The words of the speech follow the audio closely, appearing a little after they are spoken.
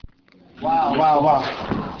Wow.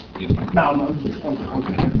 No.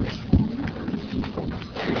 Okay.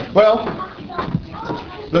 Well,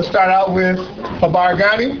 let's start out with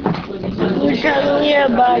Habargani Kujichagulia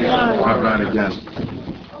Right Bajan. again.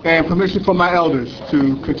 and permission from my elders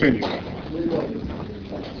to continue.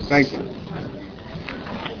 Thank you.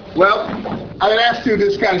 Well, I had asked you to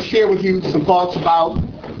just kind of share with you some thoughts about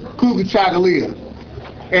Kujichagulia.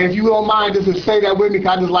 And if you don't mind, just say that with me,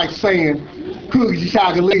 'cause I just like saying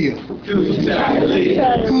Kujichagulia.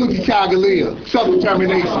 Kujichagulia.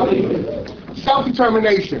 Self-determination.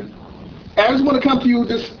 Self-determination. And I just want to come to you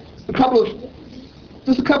a couple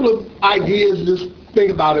of ideas. Just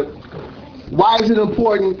think about it. Why is it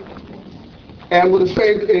important? And I'm going to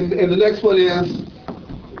say, and the next one is,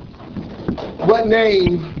 what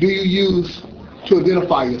name do you use to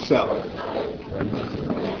identify yourself?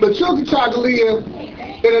 But Kujichagulia,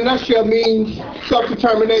 in a nutshell, means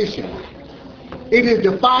self-determination. It is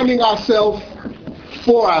defining ourselves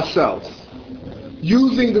for ourselves,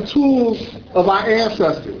 using the tools of our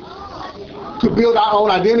ancestors to build our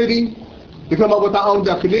own identity, to come up with our own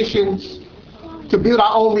definitions, to build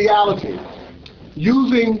our own reality,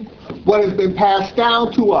 using what has been passed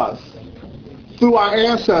down to us through our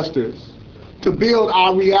ancestors to build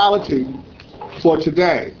our reality for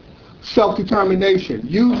today. Self-determination,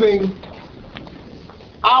 using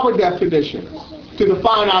our definitions to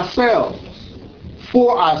define ourselves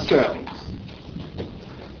for ourselves.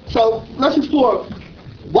 So let's explore,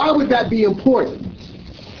 why would that be important?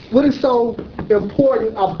 What is so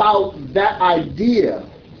important about that idea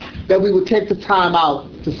that we would take the time out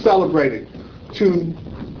to celebrate it, to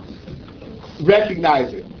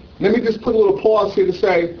recognize it? Let me just put a little pause here to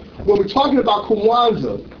say, when we're talking about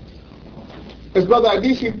Kwanzaa, as Brother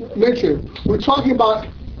Adishi mentioned, we're talking about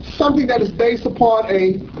something that is based upon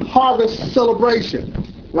a harvest celebration,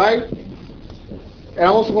 right? And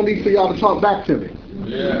I'm also going to need for y'all to talk back to me,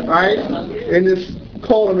 right? In this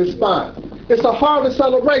call and response. It's a harvest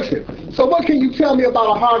celebration. So what can you tell me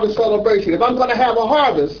about a harvest celebration? If I'm going to have a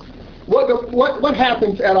harvest, what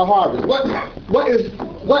happens at a harvest? What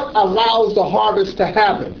allows the harvest to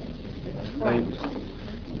happen?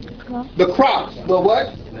 The crops, the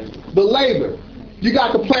what? The labor. You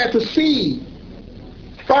got to plant the seed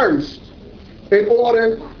first in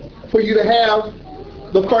order for you to have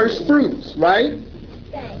the first fruits, right?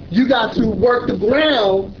 You got to work the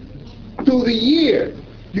ground through the year.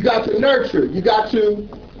 You got to nurture. You got to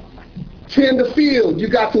tend the field. You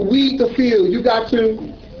got to weed the field. You got to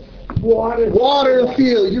water the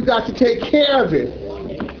field. You got to take care of it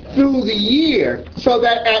through the year so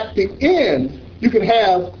that at the end you can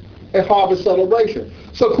have a harvest celebration.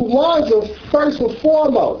 So Kwanzaa, first and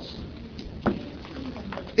foremost,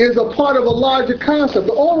 is a part of a larger concept.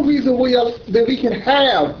 The only reason that we can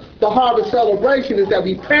have the harvest celebration is that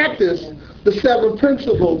we practice the 7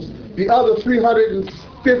 principles the other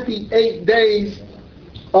 358 days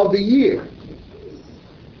of the year.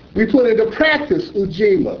 We put into practice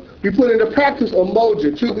Ujima. We put into practice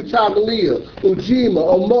Umoja, Kujichagulia, Ujima,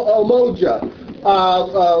 Umoja,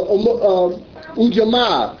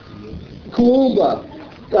 Ujamaa, Kuumba,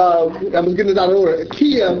 I'm getting this out of order,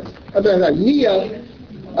 Nia,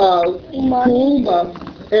 Kuumba,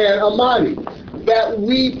 and Amani. That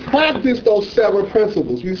we practice those 7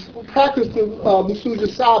 principles. We practice the Musuja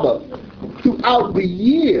Saba throughout the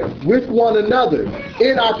year with one another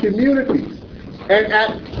in our communities. And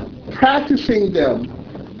at practicing them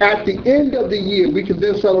at the end of the year, we can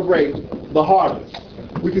then celebrate the harvest.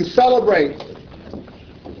 We can celebrate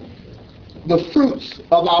the fruits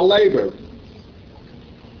of our labor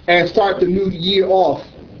and start the new year off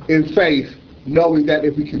in faith, knowing that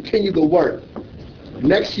if we continue to work,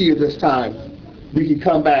 next year this time, we can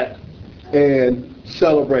come back and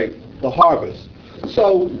celebrate the harvest.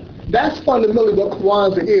 So that's fundamentally what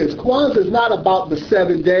Kwanzaa is. Kwanzaa is not about the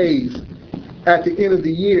 7 days at the end of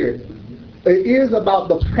the year. It is about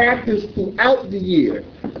the practice throughout the year.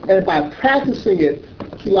 And by practicing it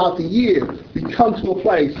throughout the year, we come to a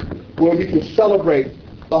place where we can celebrate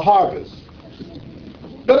the harvest.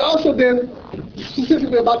 But also then,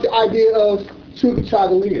 specifically about the idea of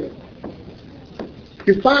Kujichagulia.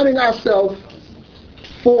 Defining ourselves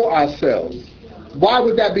for ourselves. Why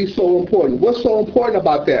would that be so important? What's so important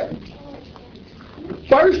about that?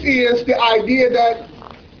 First is the idea that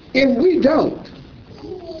if we don't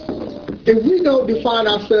define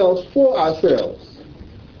ourselves for ourselves,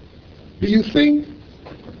 do you think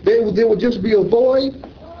there will just be a void?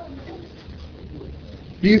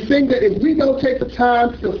 Do you think that if we don't take the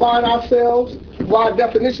time to define ourselves, our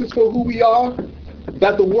definitions for who we are,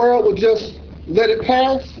 that the world will just let it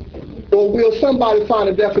pass? Or will somebody find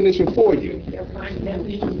a definition for you?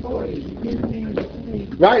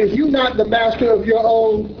 Right? If you're not the master of your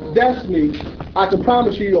own destiny, I can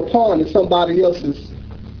promise you you're a pawn in somebody else's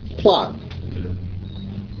plot.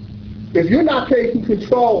 If you're not taking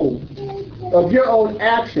control of your own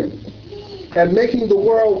actions and making the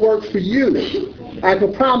world work for you, I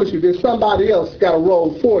can promise you there's somebody else got a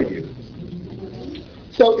role for you.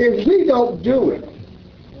 So if we don't do it,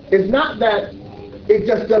 it's not that it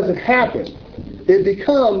just doesn't happen. It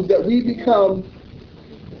becomes that we become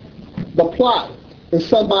the plot in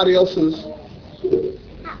somebody else's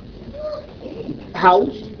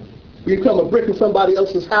house. We become a brick in somebody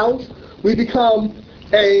else's house. We become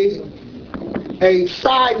a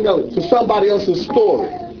side note to somebody else's story.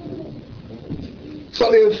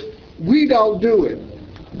 So if we don't do it,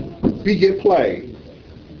 we get played.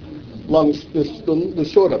 Long the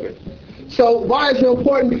short of it. So why is it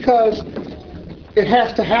important? Because it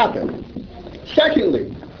has to happen.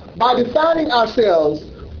 Secondly, by defining ourselves,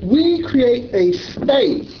 we create a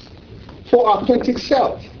space for authentic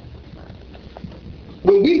self.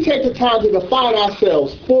 When we take the time to define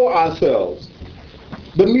ourselves for ourselves,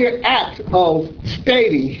 the mere act of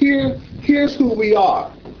stating, here's who we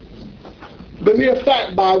are, the mere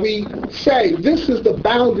fact by we say, this is the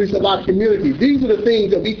boundaries of our community, these are the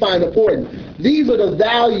things that we find important, these are the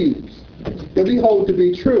values that we hold to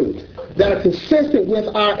be true, that are consistent with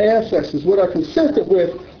our ancestors, what are consistent with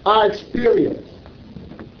our experience.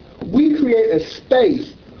 We create a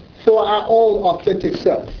space for our own authentic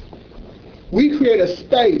self. We create a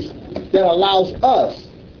space that allows us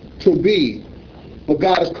to be what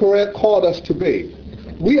God has called us to be.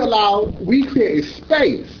 We create a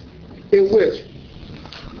space in which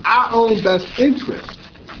our own best interest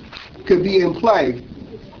could be in play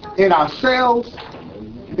in ourselves,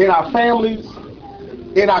 in our families,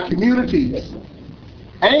 in our communities,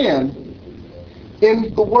 and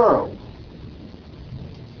in the world.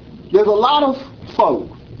 There's a lot of folk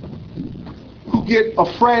who get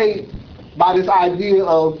afraid by this idea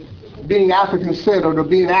of being African-centered or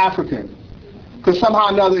being African, because somehow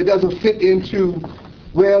or another it doesn't fit into,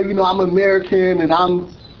 well, I'm American and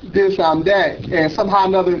I'm this, I'm that, and somehow or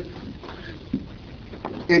another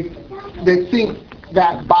they think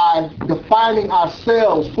that by defining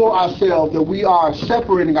ourselves for ourselves that we are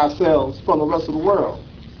separating ourselves from the rest of the world.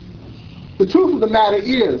 The truth of the matter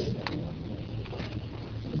is,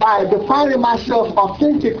 by defining myself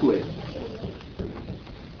authentically,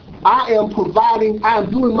 I am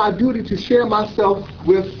doing my duty to share myself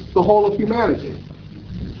with the whole of humanity.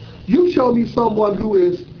 You show me someone who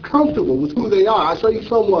is comfortable with who they are. I show you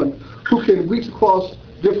someone who can reach across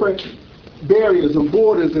different barriers and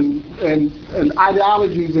borders and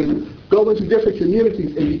ideologies and go into different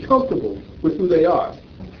communities and be comfortable with who they are.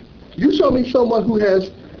 You show me someone who has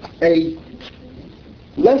a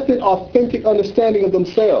less than authentic understanding of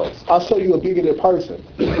themselves. I'll show you a bigoted person.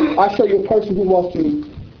 I'll show you a person who wants to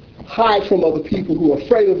hide from other people, who are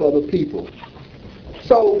afraid of other people.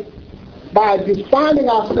 So by defining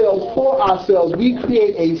ourselves for ourselves, we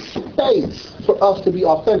create a space for us to be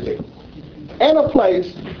authentic and a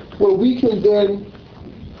place where we can then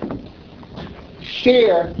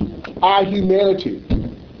share our humanity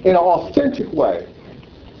in an authentic way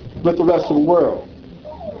with the rest of the world.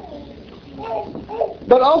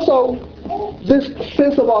 But also, this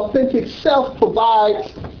sense of authentic self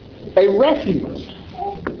provides a refuge.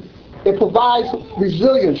 It provides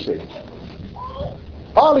resiliency.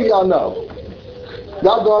 All of y'all know.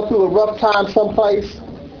 Y'all going through a rough time someplace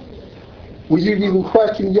where you even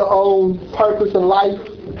question your own purpose in life,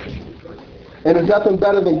 and there's nothing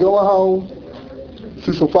better than going home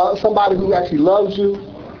to somebody who actually loves you,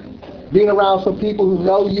 being around some people who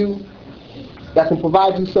know you, that can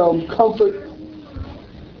provide you some comfort,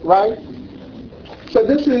 right? So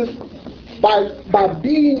this is by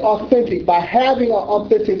being authentic, by having an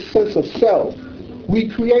authentic sense of self, we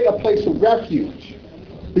create a place of refuge.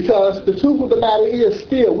 Because the truth of the matter is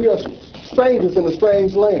still, we are strangers in a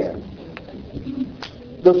strange land.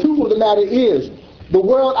 The truth of the matter is, the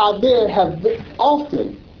world out there have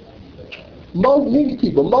often,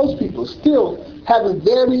 most people still have a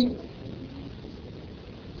very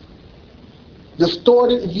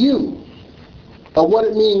distorted view of what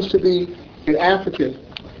it means to be an African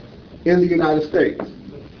in the United States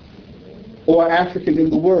or African in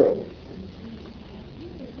the world.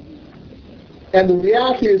 And the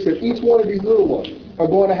reality is that each one of these little ones are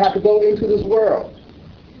going to have to go into this world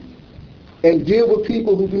and deal with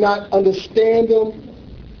people who do not understand them,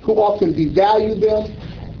 who often devalue them,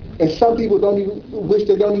 and some people wish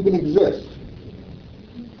they don't even exist.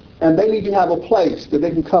 And they need to have a place that they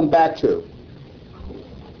can come back to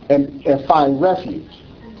and find refuge.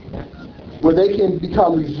 where they can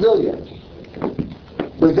become resilient,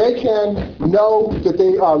 where they can know that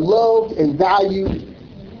they are loved and valued,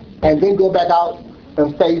 and then go back out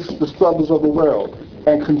and face the struggles of the world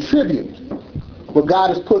and contribute what God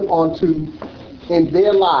has put onto in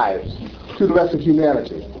their lives to the rest of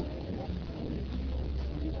humanity.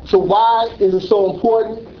 So why is it so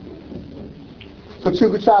important for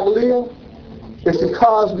Kujichagulia? It's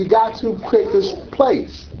because we got to create this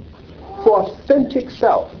place for authentic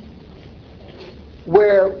self,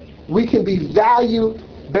 where we can be valued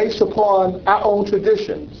based upon our own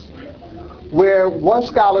traditions. Where one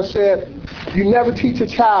scholar said, you never teach a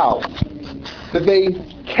child that they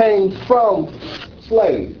came from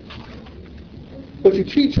slaves, but you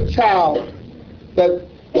teach a child that,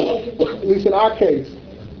 at least in our case,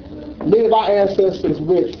 many of our ancestors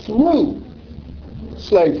went through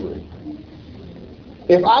slavery.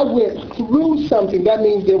 If I went through something, that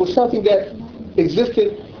means there was something that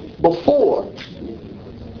existed before.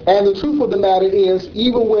 And the truth of the matter is,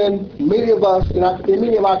 even when many of us in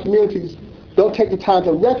many of our communities don't take the time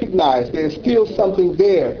to recognize there's still something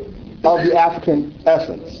there of the African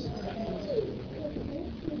essence.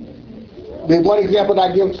 The one example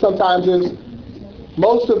that I give sometimes is,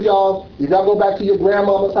 most of y'all, if y'all go back to your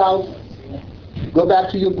grandmama's house, go back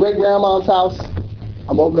to your great-grandma's house,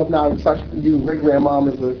 I'm old enough now to use great-grandmom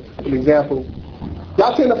as an example,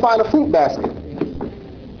 y'all tend to find a fruit basket,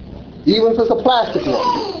 even if it's a plastic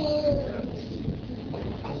one.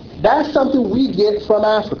 That's something we get from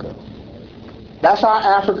Africa. That's our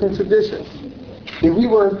African tradition. If we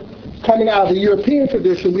were coming out of the European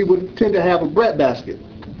tradition, we would tend to have a bread basket.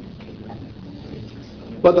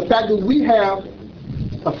 But the fact that we have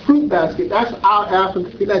a fruit basket, that's our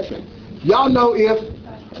African connection. Y'all know, if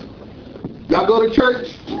y'all go to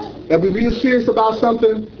church and we're real serious about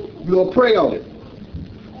something, we're going to pray on it.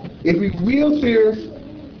 If we're real serious,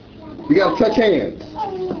 we got to touch hands.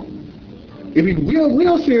 If we're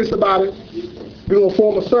real serious about it, we're going to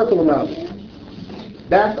form a circle around it.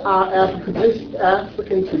 That's our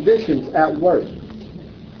African traditions at work,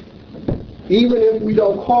 even if we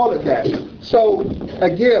don't call it that. So,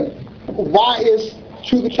 again, why is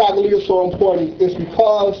Kujichagulia so important? It's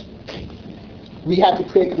because we have to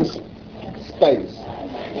create this space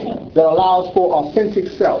that allows for authentic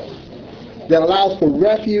self, that allows for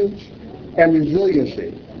refuge and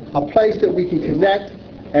resiliency, a place that we can connect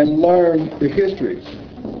and learn the history.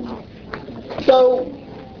 So,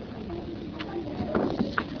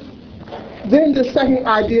 then the second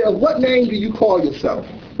idea of what name do you call yourself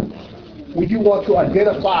when you want to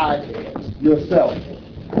identify yourself?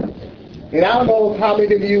 And I don't know how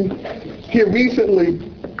many of you here recently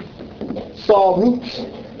saw Roots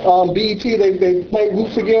on BET. They played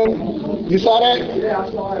Roots again. You saw that? Yeah,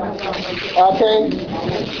 I saw it. Okay.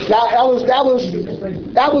 Now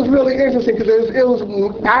that was really interesting, because it was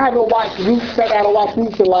I haven't watched Roots, sat down and watched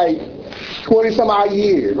Roots in like 20 some odd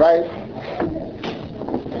years, right?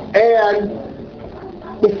 And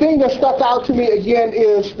the thing that stuck out to me again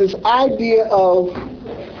is this idea of,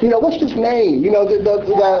 what's this name? One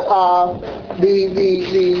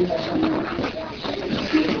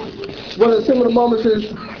of the similar moments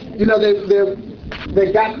is,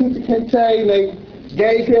 they got Kunta Kinte and they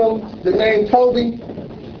gave him the name Toby,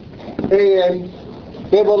 and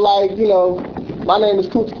they were like, my name is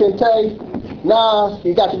Kunta Kinte. Nah,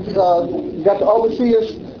 you got the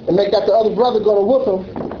overseers, and they got the other brother going to whoop him.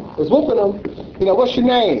 Was whooping him. What's your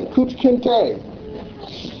name? Kunta Kinte.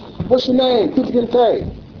 What's your name? Kunta Kinte.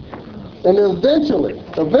 And then eventually,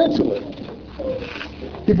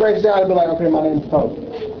 he breaks down and be like, okay, my name is Toby.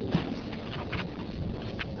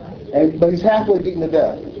 But he's halfway beaten to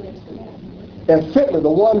death. And Fittler,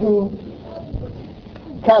 the one who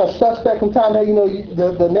kind of suspect from time to time,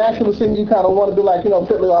 the nationalist in you kind of want to be like,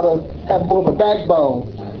 Fittler ought to have more of a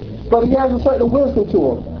backbone. But he has a certain wisdom to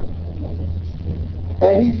him.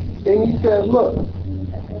 And he says, look,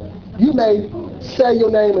 you may say your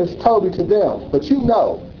name is Toby to them, but you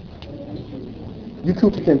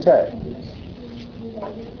Kunta Kinte.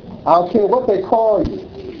 I don't care what they call you.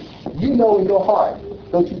 You know in your heart,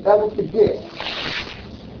 don't you ever forget,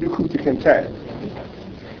 you Kunta Kinte.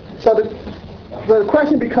 So the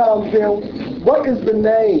question becomes then, what is the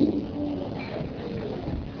name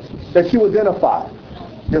that you identify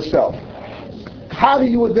yourself? How do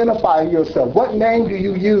you identify yourself? What name do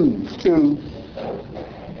you use to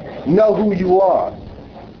know who you are?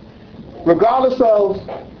 Regardless of,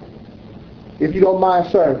 if you don't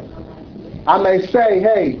mind, sir, I may say,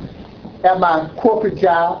 hey, at my corporate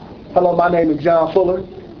job, hello, my name is John Fuller.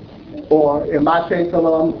 Or in my case,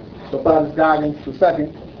 hello, I'm the Father's Goggins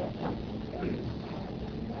II.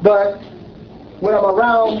 But when I'm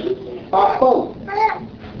around Our folk.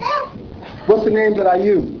 What's the name that I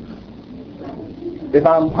use? If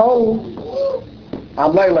I'm home,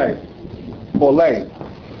 I'm Lele or Lay.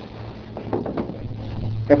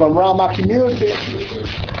 If I'm around my community,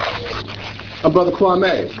 I'm Brother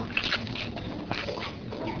Kwame.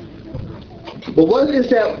 But what is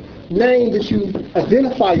that name that you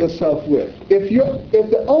identify yourself with? If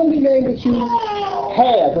the only name that you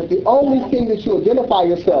have, if the only thing that you identify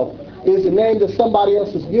yourself is the name that somebody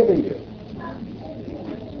else is giving you,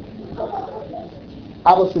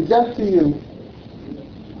 I would suggest to you,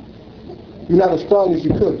 you're not as strong as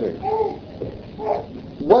you could be.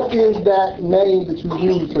 What is that name that you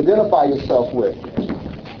use to identify yourself with?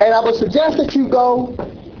 And I would suggest that you go,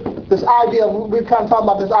 this idea, we're kind of talking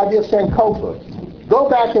about this idea of Sankofa. Go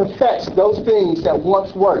back and fetch those things that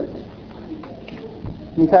once worked.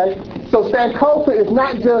 Okay? So Sankofa is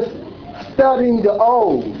not just studying the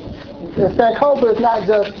old. And Sankofa is not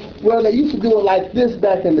just, well, they used to do it like this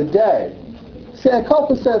back in the day.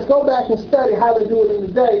 Sankofa says, go back and study how they do it in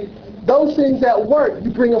the day. Those things that work, you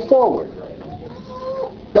bring it forward.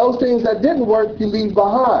 Those things that didn't work, you leave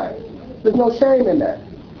behind. There's no shame in that.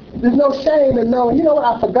 There's no shame in knowing, you know what,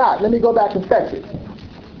 I forgot. Let me go back and fetch it.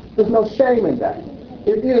 There's no shame in that.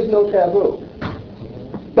 It is no taboo.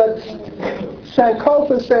 But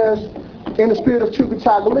Sankofa says, in the spirit of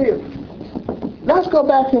Kujichagulia, let's go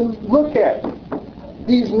back and look at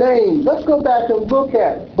these names. Let's go back and look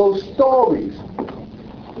at those stories.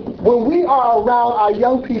 When we are around our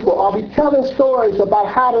young people, are we telling stories about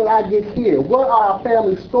how did I get here? What are our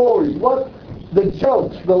family stories? What the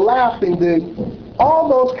jokes, the laughing, all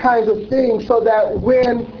those kinds of things, so that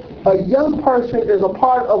when a young person is a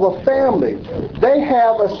part of a family, they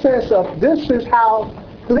have a sense of this is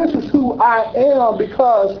who I am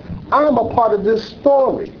because I'm a part of this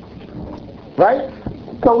story. Right?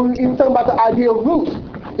 So we even talking about the idea of roots.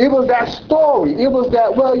 It was that story. It was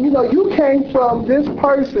that, well, you know, you came from this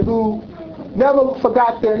person who never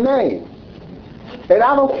forgot their name. And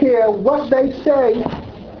I don't care what they say,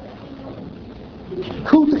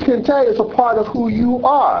 Kuta Kinte is a part of who you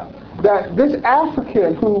are. That this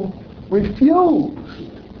African who refused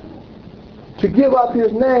to give up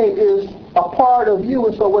his name is a part of you.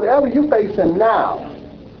 And so whatever you're facing now,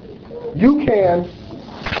 you can,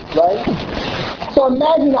 right? So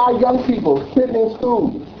imagine our young people sitting in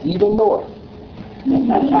schools, even north.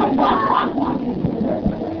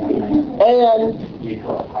 And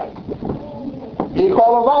you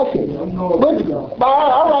call a Viking. All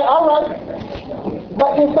right.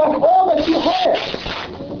 But if that's all that you have,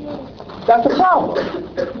 that's a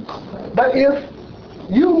problem. But if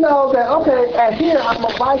you know that, okay, at here I'm a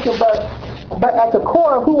Viking, but at the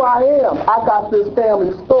core of who I am, I got this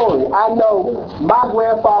family story. I know my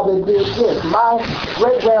grandfather did this. My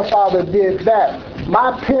great-grandfather did that.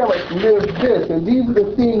 My parents lived this. And these are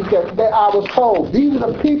the things that I was told. These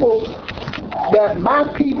are the people that my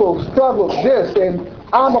people struggled this. And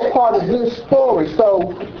I'm a part of this story.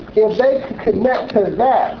 So if they can connect to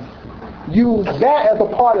that, use that as a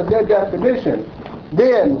part of their definition,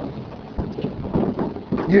 then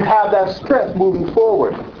you have that strength moving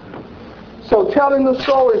forward. So telling the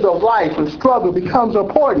stories of life and struggle becomes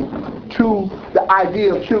important to the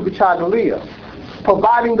idea of Kujichagulia,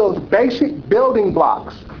 providing those basic building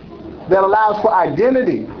blocks that allows for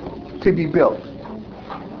identity to be built.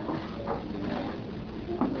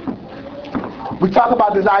 We talk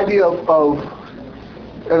about this idea of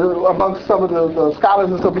amongst some of the scholars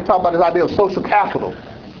and stuff, we talk about this idea of social capital,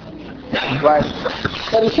 right?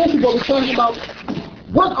 And essentially what we're talking about,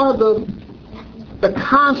 what are the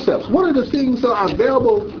concepts, what are the things that are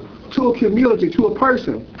available to a community, to a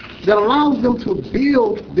person, that allows them to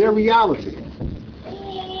build their reality?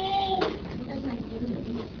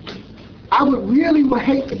 I would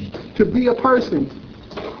hate to be a person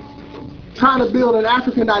trying to build an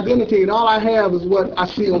African identity and all I have is what I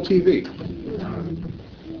see on TV.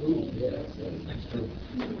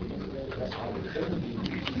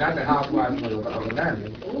 Not the housewife of the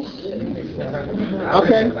land.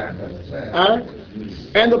 Okay. All right.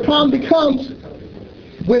 And the problem becomes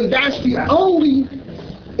when that's the only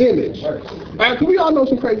image. All right, because we all know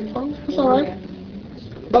some crazy folks. It's all right.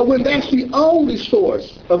 But when that's the only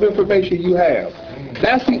source of information you have,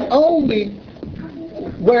 that's the only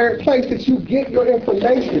place that you get your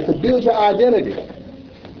information to build your identity.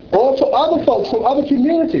 Or to other folks from other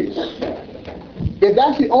communities. If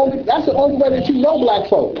that's the only way that you know black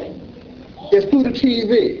folk is through the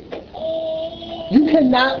TV. You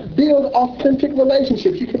cannot build authentic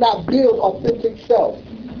relationships. You cannot build authentic self.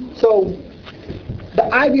 So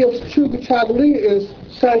the idea of Kujichagulia is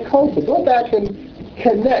Sankofa. Go back and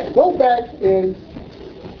connect. Go back and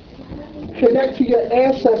connect to your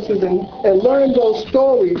ancestors and learn those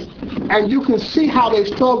stories, and you can see how they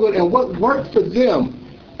struggled and what worked for them,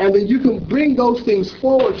 and then you can bring those things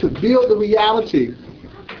forward to build the reality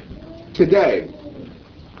today.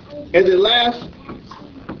 And the last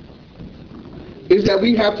is that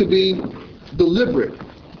we have to be deliberate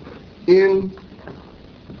in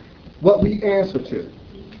what we answer to.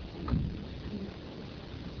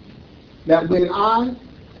 That when I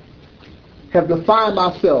have defined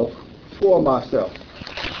myself for myself,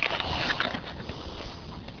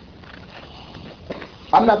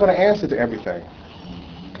 I'm not going to answer to everything.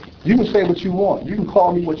 You can say what you want. You can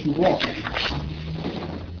call me what you want.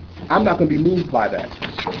 I'm not going to be moved by that.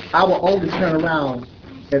 I will only turn around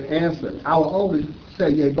and answer. I will only say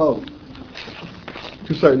yea both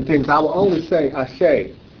to certain things. I will only say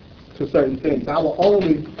ashe to certain things. I will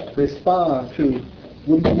only respond to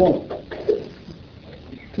what you want,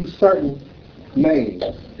 to certain names.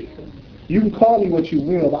 You can call me what you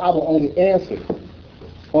will, but I will only answer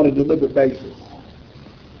on a deliberate basis.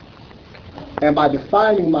 And by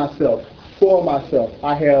defining myself for myself,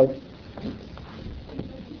 I have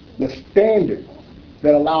the standard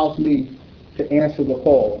that allows me to answer the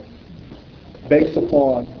call based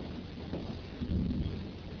upon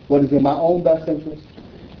what is in my own best interest,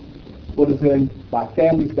 what is in my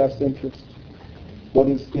family's best interest, what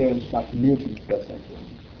is in my community's best interest.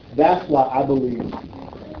 That's why I believe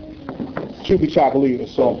Kujichagulia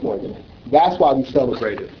is so important. That's why we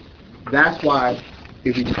celebrate it. That's why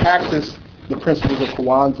if we practice the principles of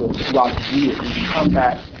Kwanzaa throughout the year, we can come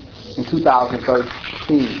back in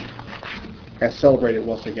 2013 and celebrate it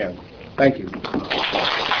once again. Thank you.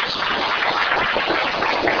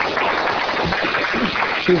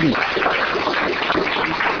 Excuse me.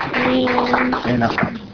 And And